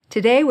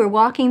Today we're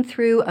walking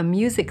through a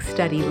music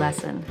study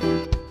lesson.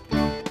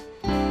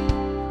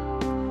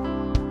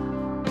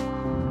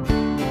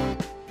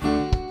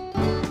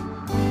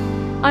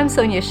 I'm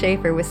Sonia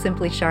Schaefer with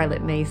Simply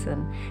Charlotte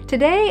Mason.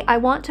 Today I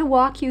want to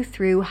walk you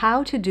through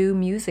how to do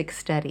music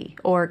study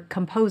or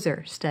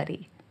composer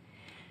study.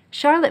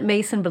 Charlotte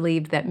Mason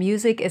believed that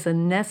music is a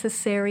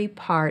necessary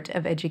part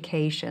of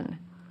education.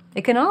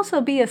 It can also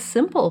be a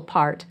simple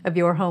part of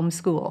your home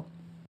school.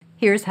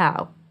 Here's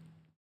how.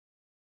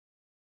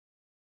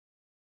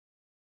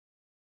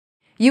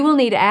 You will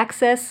need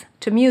access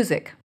to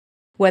music,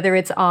 whether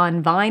it's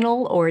on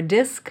vinyl or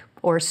disc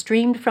or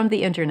streamed from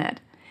the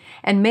internet.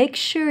 And make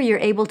sure you're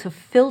able to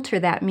filter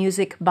that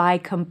music by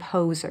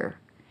composer.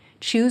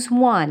 Choose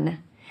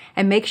one,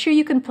 and make sure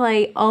you can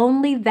play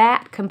only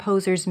that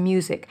composer's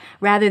music,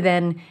 rather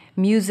than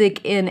music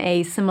in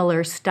a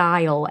similar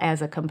style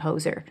as a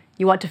composer.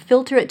 You want to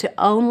filter it to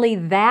only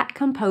that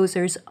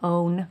composer's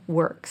own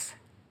works.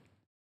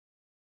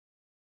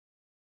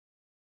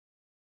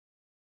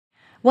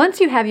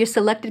 Once you have your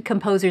selected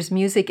composer's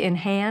music in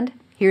hand,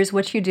 here's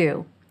what you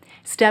do.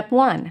 Step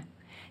 1.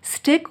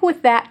 Stick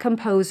with that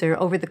composer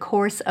over the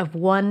course of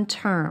one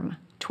term,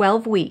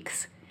 12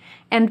 weeks,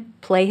 and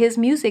play his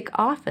music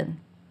often.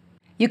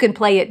 You can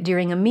play it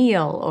during a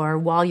meal or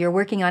while you're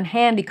working on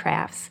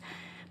handicrafts.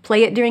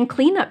 Play it during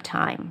cleanup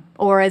time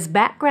or as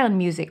background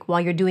music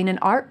while you're doing an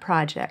art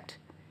project.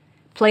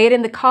 Play it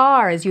in the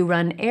car as you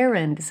run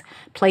errands.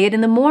 Play it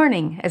in the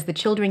morning as the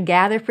children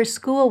gather for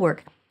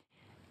schoolwork.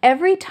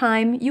 Every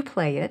time you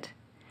play it,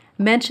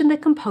 mention the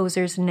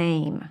composer's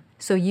name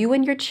so you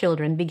and your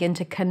children begin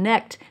to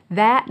connect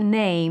that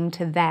name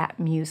to that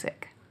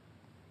music.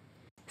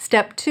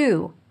 Step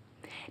 2.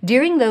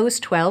 During those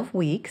 12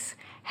 weeks,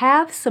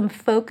 have some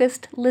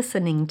focused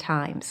listening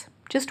times,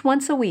 just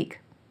once a week.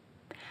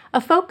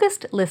 A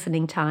focused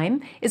listening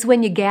time is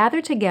when you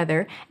gather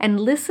together and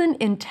listen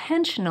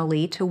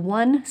intentionally to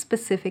one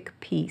specific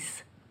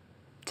piece.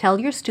 Tell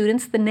your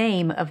students the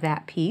name of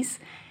that piece,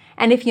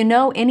 and if you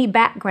know any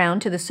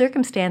background to the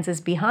circumstances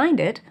behind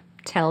it,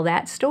 tell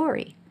that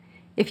story.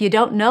 If you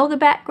don't know the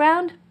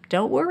background,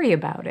 don't worry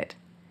about it.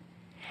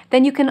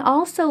 Then you can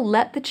also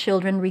let the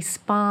children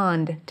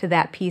respond to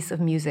that piece of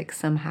music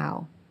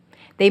somehow.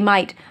 They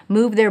might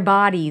move their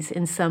bodies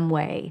in some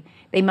way.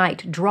 They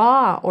might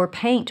draw or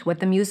paint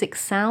what the music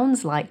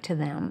sounds like to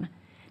them.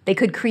 They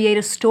could create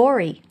a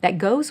story that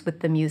goes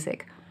with the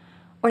music.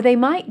 Or they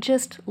might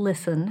just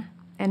listen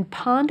and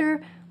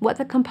ponder what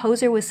the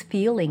composer was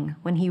feeling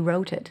when he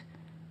wrote it,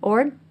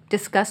 or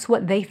discuss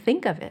what they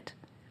think of it.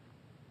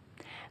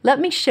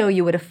 Let me show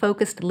you what a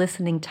focused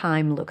listening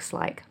time looks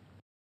like.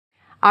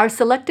 Our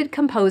selected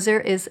composer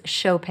is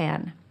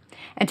Chopin,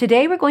 and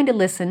today we're going to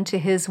listen to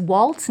his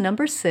Waltz No.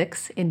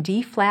 6 in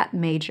D-flat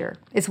major.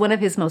 It's one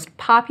of his most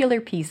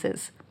popular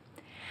pieces.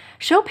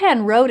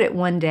 Chopin wrote it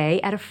one day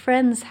at a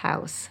friend's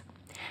house.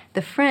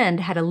 The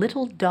friend had a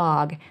little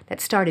dog that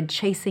started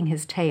chasing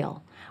his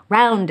tail.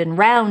 Round and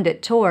round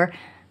it tore,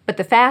 but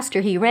the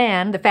faster he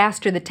ran, the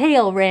faster the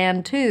tail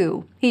ran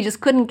too. He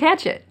just couldn't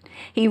catch it.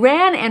 He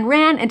ran and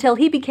ran until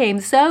he became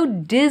so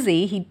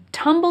dizzy he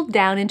tumbled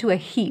down into a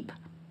heap.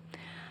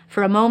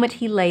 For a moment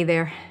he lay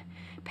there,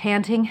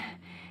 panting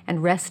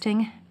and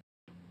resting.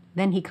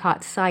 Then he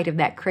caught sight of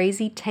that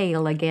crazy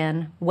tail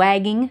again,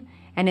 wagging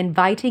and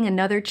inviting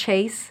another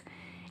chase,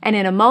 and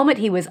in a moment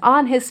he was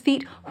on his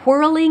feet,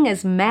 whirling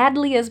as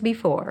madly as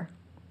before.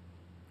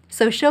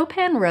 So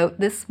Chopin wrote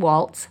this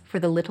waltz for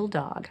the little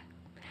dog.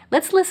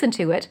 Let's listen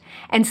to it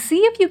and see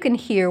if you can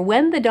hear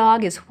when the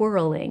dog is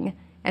whirling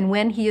and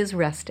when he is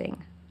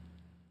resting.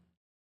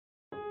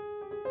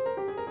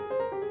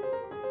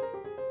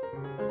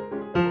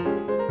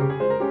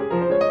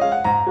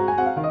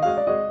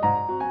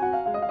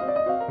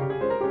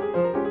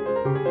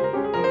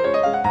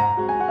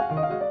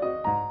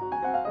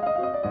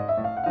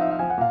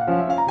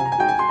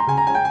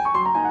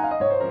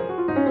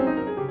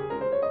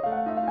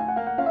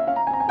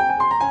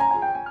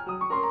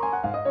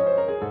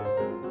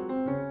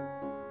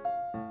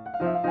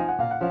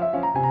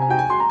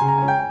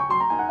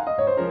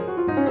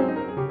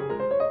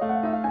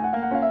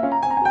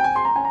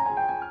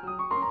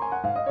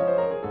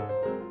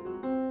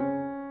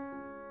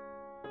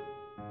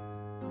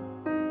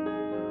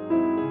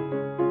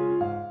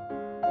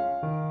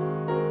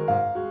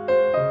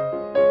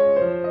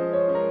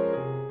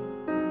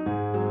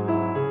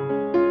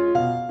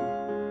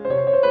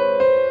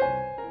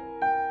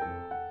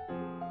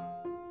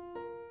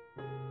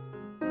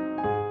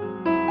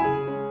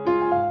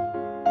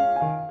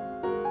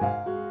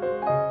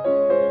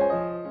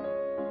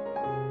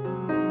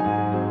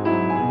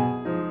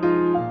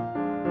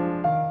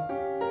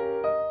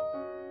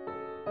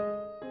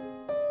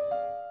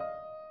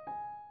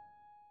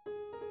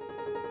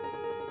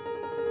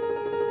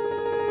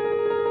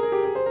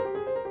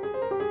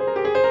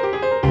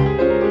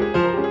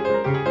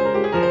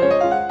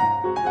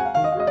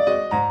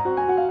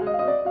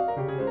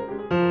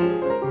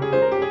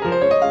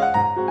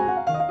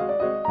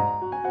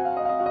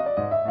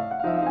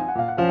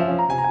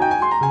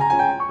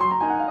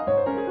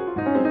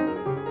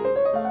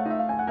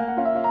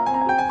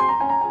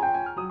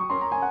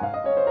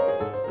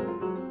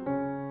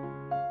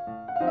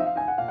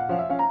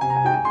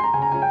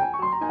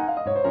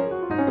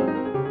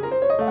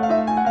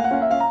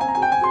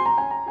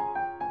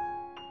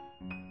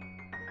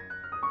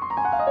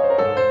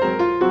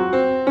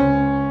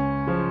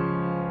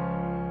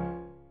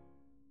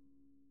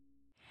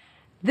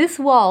 This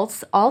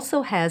waltz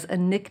also has a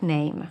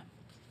nickname.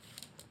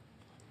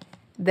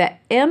 The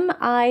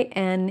M-I-N-U-T-E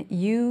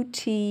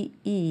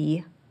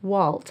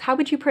waltz. How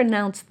would you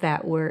pronounce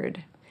that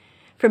word?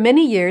 For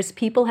many years,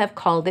 people have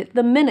called it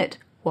the minute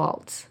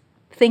waltz,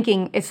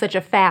 thinking it's such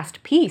a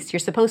fast piece, you're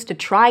supposed to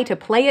try to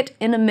play it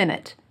in a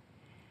minute.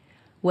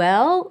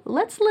 Well,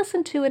 let's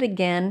listen to it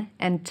again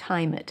and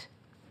time it.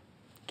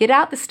 Get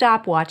out the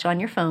stopwatch on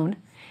your phone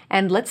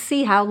and let's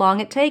see how long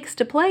it takes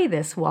to play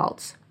this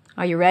waltz.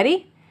 Are you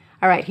ready?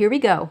 All right, here we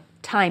go.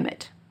 Time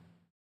it.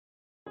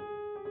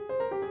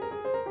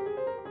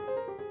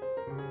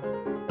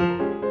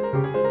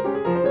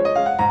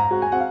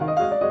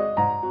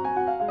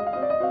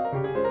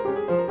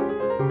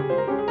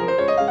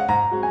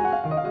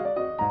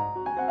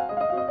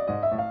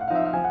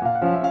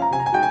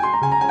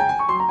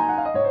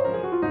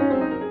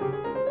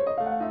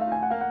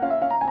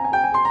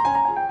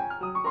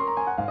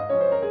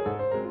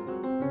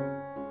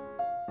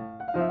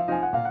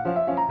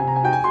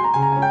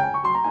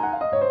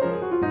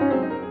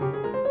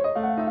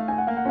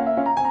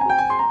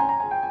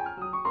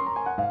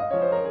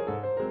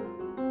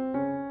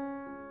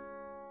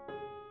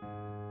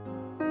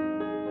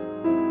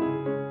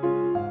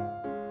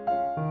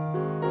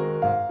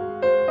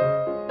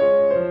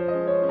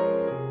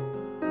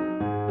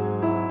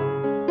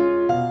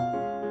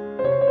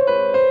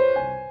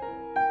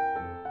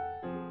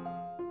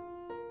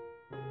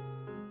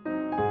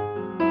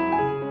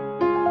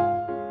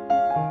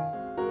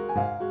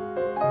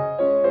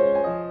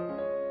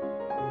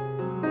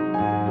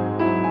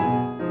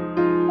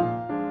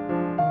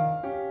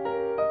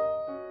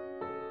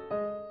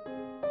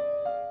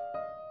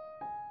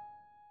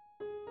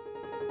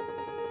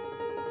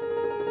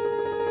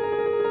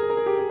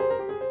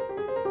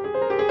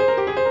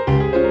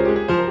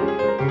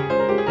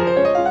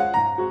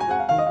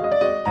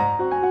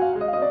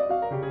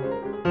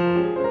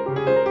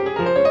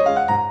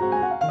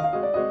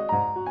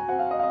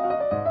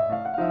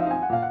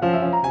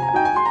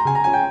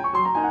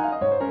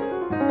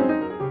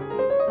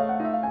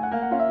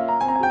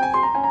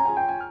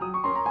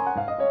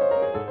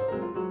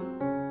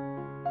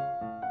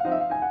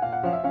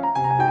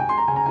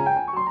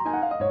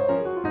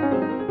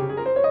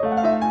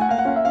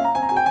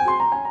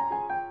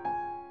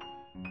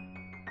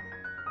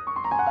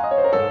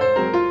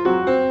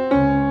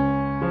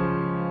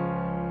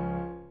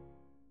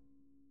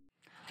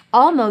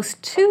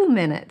 Almost 2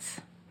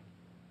 minutes.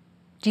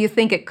 Do you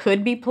think it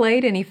could be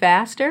played any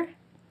faster?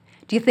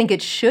 Do you think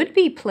it should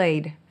be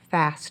played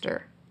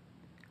faster?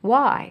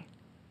 Why?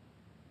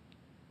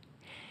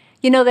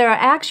 You know, there are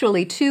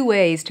actually 2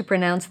 ways to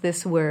pronounce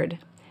this word,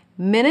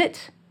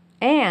 minute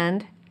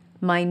and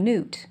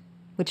minute,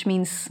 which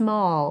means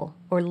small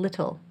or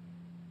little.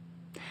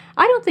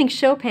 I don't think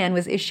Chopin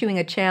was issuing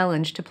a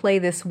challenge to play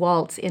this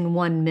waltz in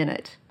 1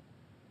 minute.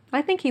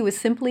 I think he was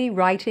simply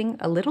writing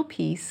a little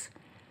piece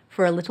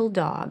for a little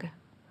dog,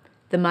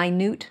 the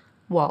minute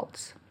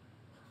waltz.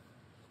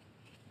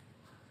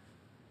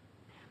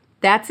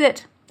 That's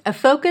it. A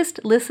focused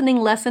listening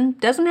lesson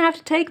doesn't have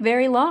to take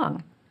very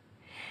long.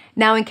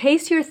 Now, in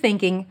case you're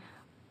thinking,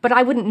 but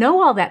I wouldn't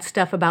know all that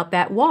stuff about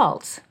that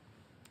waltz,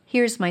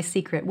 here's my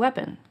secret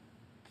weapon.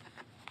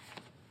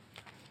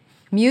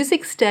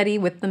 Music Study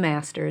with the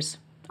Masters.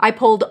 I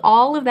pulled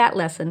all of that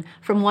lesson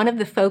from one of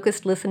the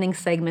focused listening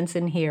segments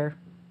in here.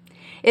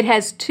 It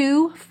has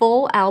 2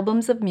 full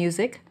albums of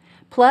music,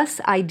 plus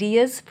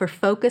ideas for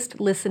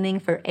focused listening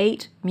for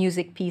 8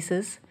 music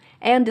pieces,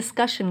 and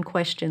discussion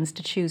questions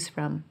to choose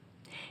from.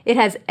 It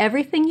has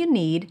everything you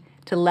need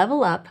to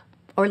level up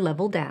or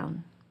level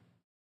down.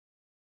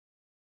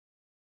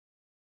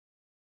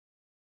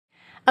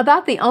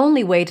 About the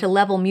only way to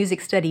level Music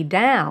Study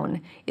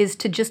down is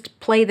to just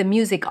play the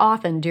music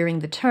often during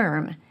the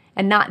term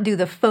and not do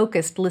the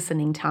focused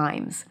listening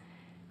times.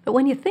 But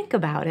when you think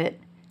about it,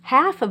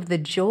 half of the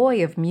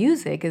joy of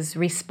music is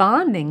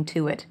responding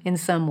to it in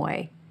some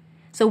way.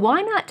 So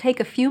why not take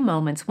a few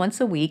moments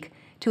once a week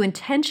to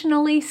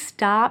intentionally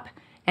stop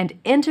and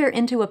enter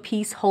into a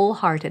piece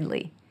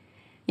wholeheartedly?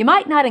 You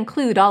might not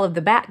include all of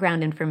the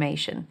background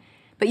information,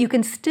 but you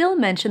can still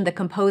mention the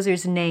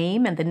composer's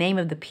name and the name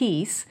of the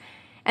piece,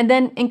 and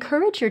then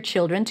encourage your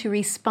children to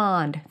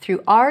respond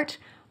through art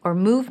or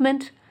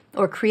movement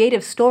or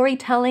creative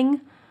storytelling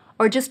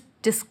or just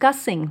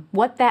discussing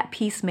what that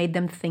piece made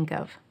them think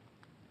of.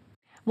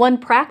 One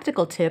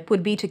practical tip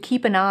would be to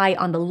keep an eye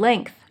on the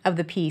length of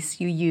the piece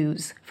you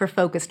use for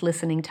focused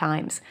listening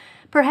times.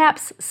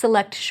 Perhaps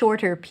select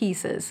shorter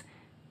pieces,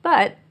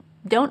 but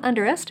don't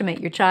underestimate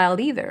your child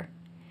either.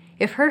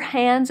 If her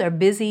hands are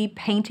busy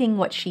painting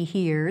what she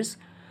hears,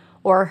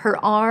 or her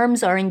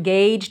arms are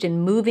engaged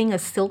in moving a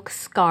silk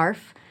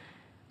scarf,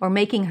 or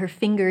making her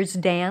fingers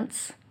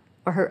dance,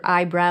 or her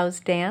eyebrows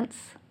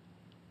dance,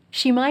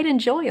 she might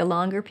enjoy a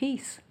longer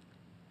piece.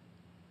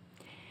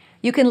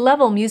 You can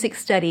level Music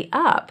Study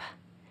up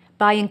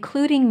by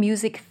including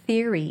music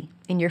theory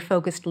in your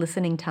focused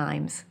listening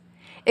times.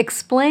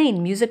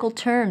 Explain musical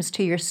terms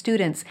to your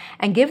students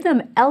and give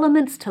them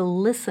elements to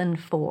listen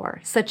for,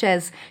 such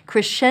as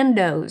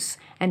crescendos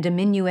and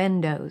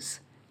diminuendos,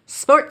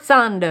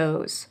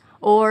 sforzandos,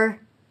 or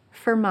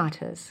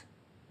fermatas.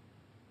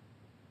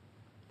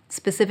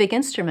 Specific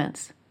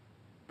instruments,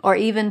 or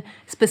even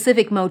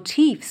specific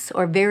motifs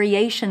or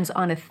variations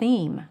on a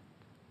theme.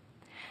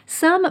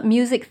 Some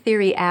music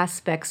theory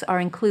aspects are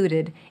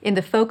included in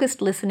the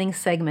focused listening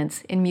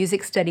segments in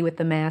Music Study with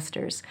the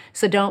Masters,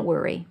 so don't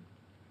worry.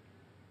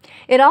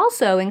 It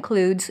also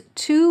includes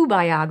 2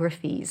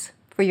 biographies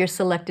for your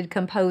selected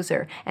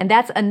composer, and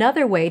that's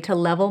another way to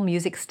level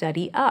music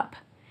study up.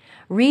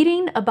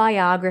 Reading a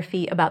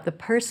biography about the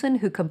person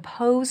who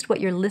composed what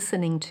you're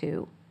listening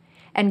to,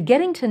 and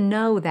getting to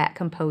know that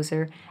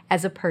composer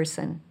as a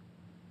person.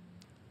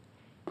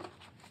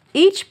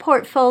 Each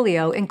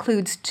portfolio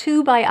includes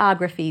 2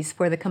 biographies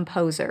for the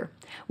composer.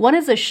 One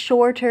is a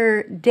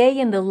shorter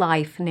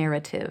day-in-the-life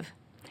narrative,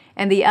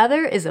 and the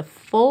other is a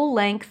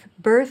full-length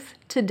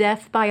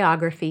birth-to-death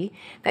biography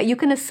that you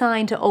can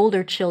assign to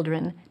older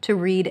children to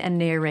read and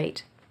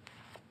narrate.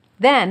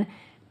 Then,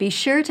 be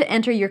sure to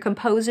enter your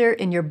composer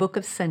in your Book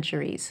of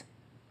Centuries.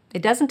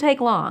 It doesn't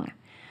take long,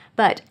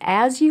 but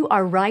as you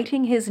are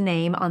writing his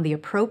name on the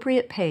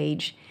appropriate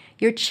page,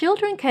 your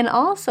children can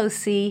also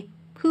see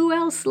who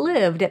else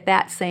lived at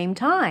that same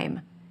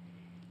time.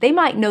 They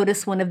might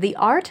notice one of the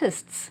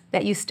artists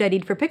that you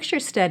studied for picture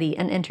study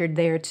and entered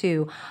there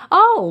too.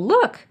 Oh,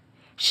 look!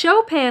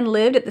 Chopin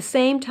lived at the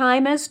same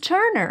time as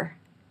Turner.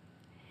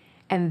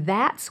 And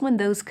that's when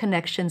those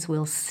connections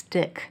will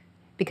stick,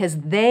 because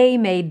they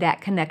made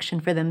that connection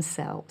for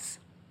themselves.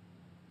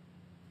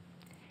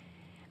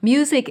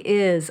 Music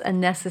is a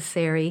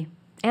necessary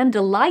and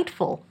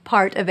delightful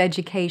part of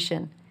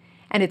education,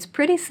 and it's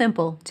pretty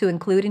simple to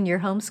include in your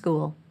home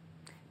school.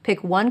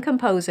 Pick 1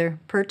 composer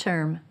per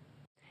term.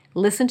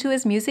 Listen to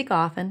his music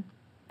often.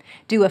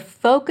 Do a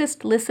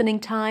focused listening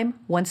time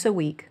once a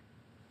week.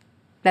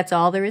 That's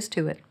all there is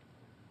to it.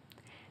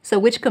 So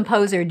which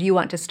composer do you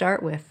want to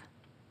start with?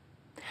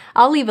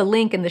 I'll leave a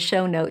link in the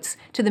show notes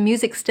to the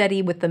Music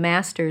Study with the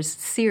Masters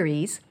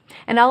series,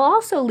 and I'll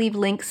also leave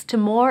links to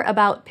more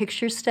about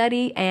picture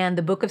study and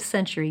the Book of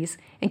Centuries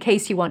in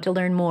case you want to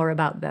learn more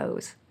about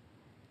those.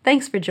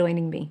 Thanks for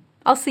joining me.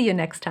 I'll see you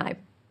next time.